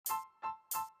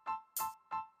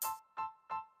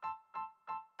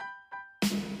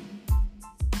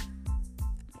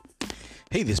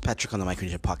Hey, this is Patrick on the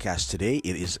Micronesia Podcast. Today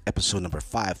it is episode number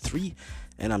 53,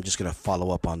 and I'm just going to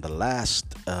follow up on the last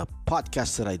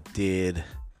podcast that I did.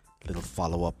 Little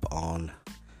follow up on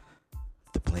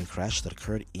the plane crash that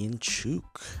occurred in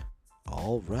Chuuk.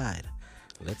 All right,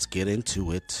 let's get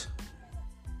into it.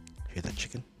 Hear that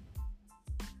chicken?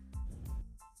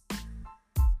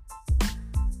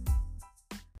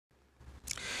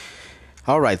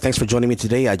 All right, thanks for joining me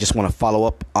today. I just want to follow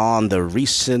up on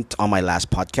on my last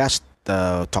podcast.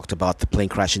 Talked about the plane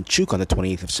crash in Chuuk on the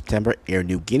 28th of September. Air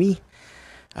New Guinea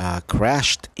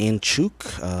crashed in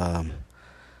Chuuk.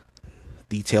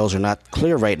 Details are not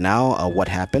clear right now what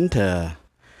happened.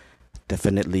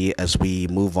 Definitely, as we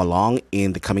move along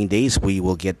in the coming days, we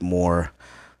will get more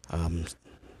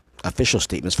official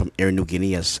statements from Air New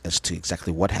Guinea as to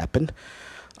exactly what happened.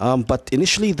 But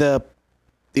initially,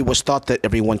 it was thought that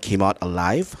everyone came out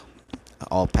alive,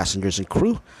 all passengers and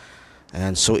crew,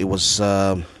 and so it was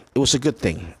a good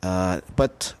thing.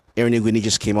 But Air New Guinea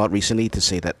just came out recently to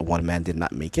say that one man did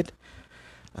not make it.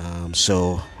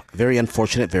 So very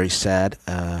unfortunate, very sad.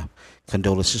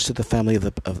 Condolences to the family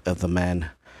of the man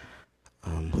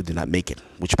who did not make it.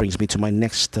 Which brings me to my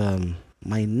next, well,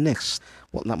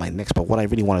 not my next, but what I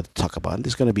really wanted to talk about. And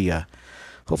this is going to be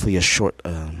hopefully a short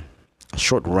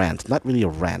rant. Not really a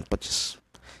rant, but just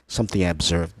something I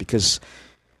observed, because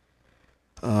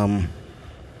I've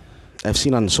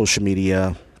seen on social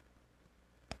media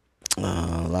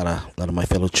a lot of my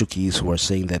fellow Chuukese who are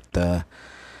saying that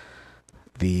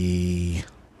the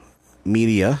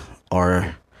media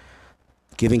are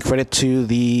giving credit to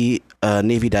the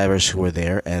Navy divers who were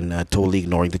there and totally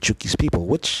ignoring the Chuukese people,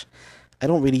 which I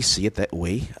don't really see it that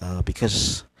way,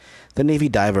 because the Navy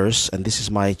divers, and this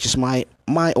is my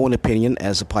own opinion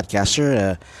as a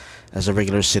podcaster, as a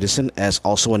regular citizen, as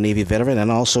also a Navy veteran,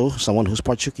 and also someone who's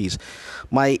part Chuukese.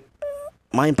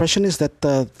 My impression is that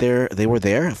they were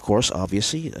there, of course,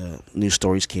 obviously. News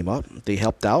stories came out. They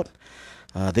helped out.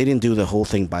 They didn't do the whole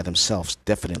thing by themselves,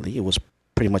 definitely. It was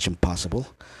pretty much impossible.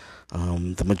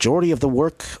 The majority of the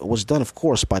work was done, of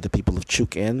course, by the people of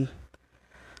Chuuk. And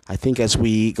I think as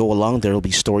we go along, there will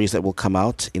be stories that will come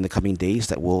out in the coming days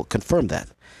that will confirm that.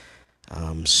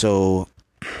 So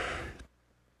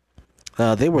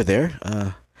they were there.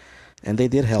 And they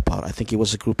did help out. I think it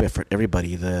was a group effort.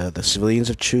 Everybody, the civilians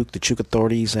of Chuuk, the Chuuk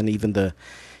authorities, and even the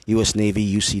U.S. Navy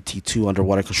UCT-2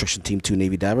 Underwater Construction Team 2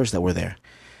 Navy divers that were there.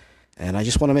 And I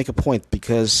just want to make a point,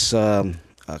 because a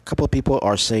couple of people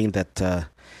are saying that, that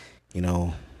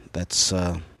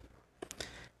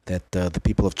the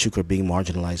people of Chuuk are being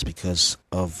marginalized because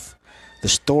of the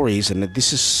stories. And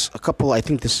this is I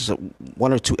think this is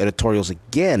one or two editorials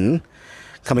again,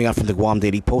 coming out from the Guam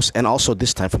Daily Post, and also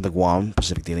this time from the Guam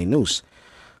Pacific Daily News.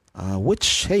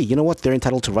 Which, hey, you know what? They're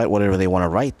entitled to write whatever they want to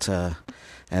write.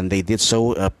 And they did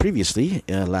so previously,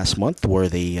 last month, where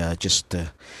they just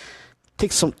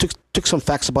took some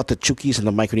facts about the Chuukese and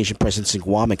the Micronesian presence in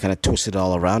Guam and kind of twisted it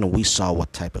all around, and we saw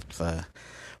what type of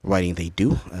writing they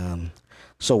do.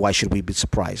 So why should we be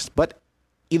surprised? But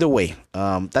either way,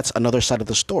 that's another side of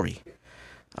the story.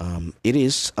 It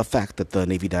is a fact that the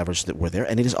Navy divers that were there,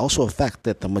 and it is also a fact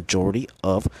that the majority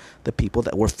of the people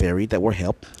that were ferried, that were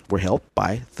helped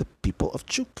by the people of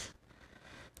Chuuk.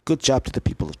 Good job to the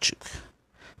people of Chuuk.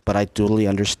 But I totally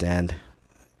understand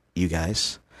you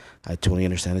guys. I totally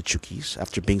understand the Chuukese.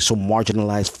 After being so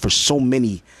marginalized for so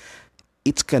many,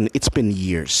 it's been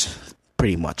years,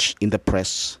 pretty much, in the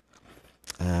press.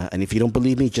 And if you don't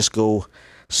believe me, just go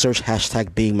search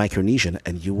hashtag being Micronesian,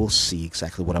 and you will see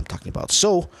exactly what I'm talking about.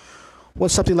 So when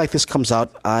something like this comes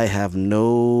out, I'm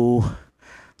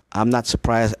not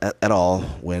surprised at all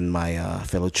when my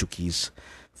fellow Chuukese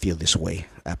feel this way.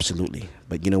 Absolutely.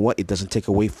 But you know what? It doesn't take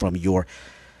away from your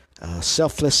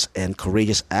selfless and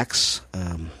courageous acts.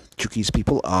 Chuukese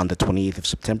people, on the 28th of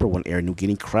September, when Air New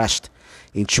Guinea crashed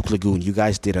in Chuuk Lagoon, you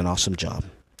guys did an awesome job.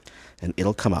 And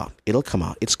it'll come out.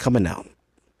 It's coming out.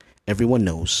 Everyone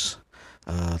knows.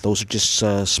 Those are just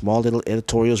small little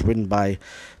editorials written by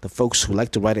the folks who like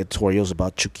to write editorials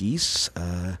about Chuukese.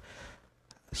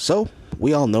 So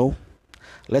we all know.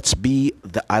 Let's be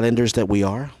the islanders that we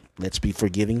are. Let's be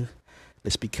forgiving.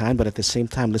 Let's be kind. But at the same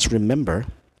time, let's remember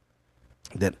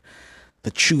that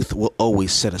the truth will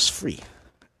always set us free.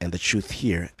 And the truth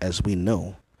here, as we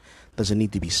know, doesn't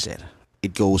need to be said.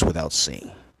 It goes without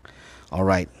saying. All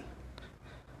right.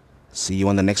 See you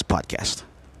on the next podcast.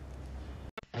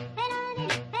 Oh,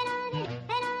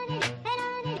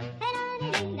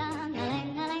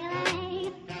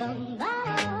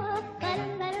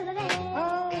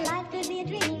 life could be a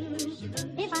dream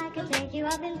if I could take you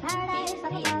Hey,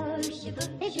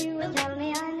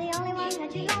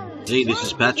 this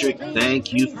is Patrick.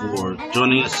 Thank you for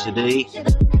joining us today.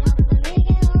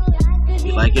 If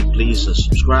you like it, please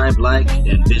subscribe, like,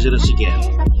 and visit us again.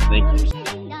 Thank you.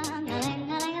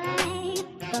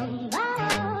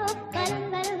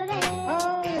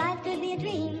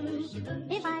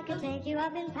 If I could take you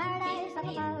up in paradise up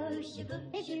above,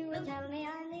 if you would tell me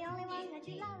I'm the only one that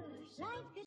you love.